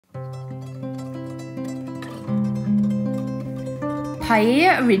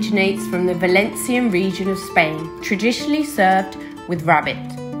Paella originates from the Valencian region of Spain, traditionally served with rabbit.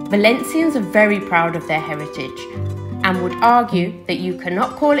 Valencians are very proud of their heritage and would argue that you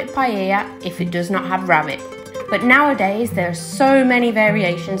cannot call it paella if it does not have rabbit. But nowadays there are so many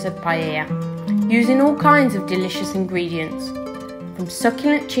variations of paella, using all kinds of delicious ingredients, from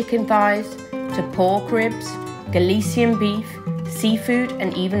succulent chicken thighs to pork ribs, Galician beef, seafood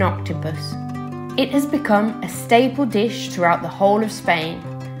and even octopus. It has become a staple dish throughout the whole of Spain,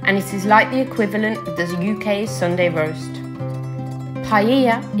 and it is like the equivalent of the UK's Sunday roast.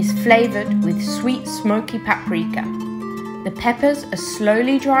 Paella is flavoured with sweet smoky paprika. The peppers are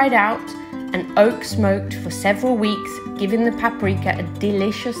slowly dried out and oak smoked for several weeks, giving the paprika a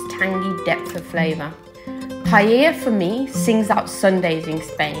delicious tangy depth of flavour. Paella for me sings out Sundays in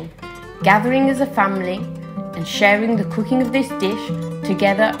Spain, gathering as a family and sharing the cooking of this dish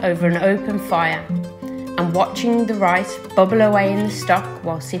together over an open fire and watching the rice bubble away in the stock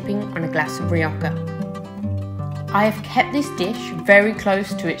while sipping on a glass of rioja. I have kept this dish very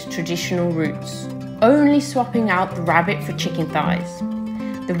close to its traditional roots, only swapping out the rabbit for chicken thighs.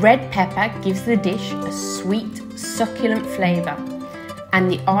 The red pepper gives the dish a sweet, succulent flavour, and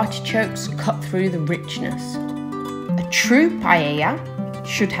the artichokes cut through the richness. A true paella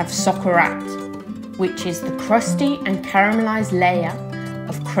should have succulent, which is the crusty and caramelised layer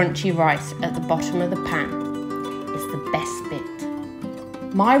of crunchy rice at the bottom of the pan. It's the best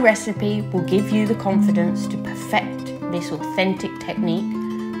bit. My recipe will give you the confidence to perfect this authentic technique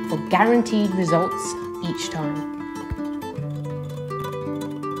for guaranteed results each time.